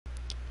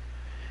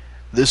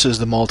This is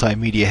the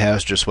Multimedia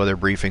Hazardous Weather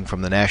Briefing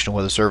from the National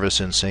Weather Service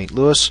in St.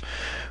 Louis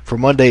for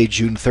Monday,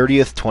 June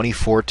 30th,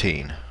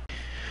 2014.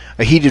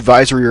 A heat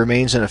advisory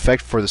remains in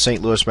effect for the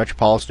St. Louis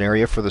metropolitan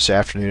area for this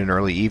afternoon and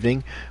early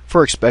evening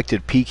for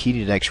expected peak heat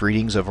index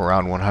readings of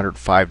around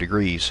 105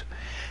 degrees.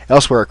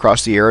 Elsewhere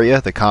across the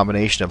area, the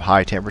combination of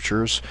high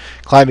temperatures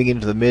climbing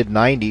into the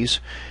mid-90s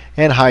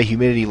and high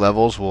humidity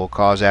levels will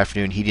cause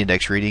afternoon heat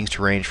index readings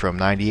to range from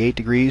 98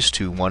 degrees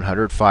to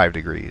 105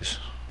 degrees.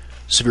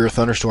 Severe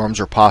thunderstorms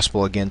are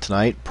possible again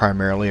tonight,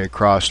 primarily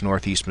across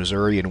northeast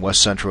Missouri and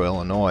west central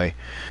Illinois.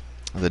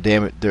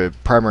 The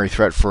primary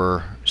threat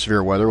for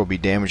severe weather will be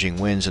damaging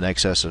winds in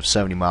excess of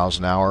 70 miles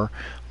an hour,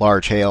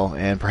 large hail,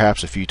 and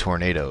perhaps a few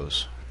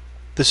tornadoes.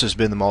 This has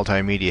been the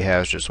Multimedia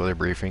Hazardous Weather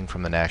Briefing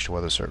from the National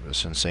Weather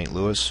Service in St.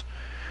 Louis.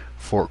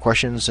 For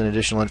questions and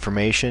additional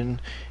information,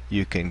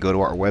 you can go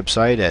to our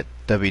website at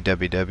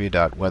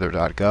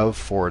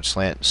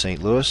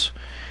www.weather.gov/St. Louis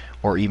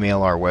or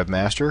email our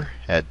webmaster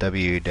at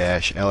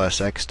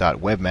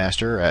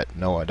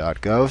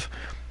w-lsx.webmaster@noaa.gov.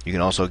 You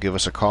can also give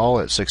us a call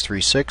at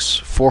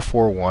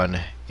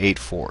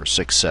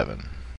 636-441-8467.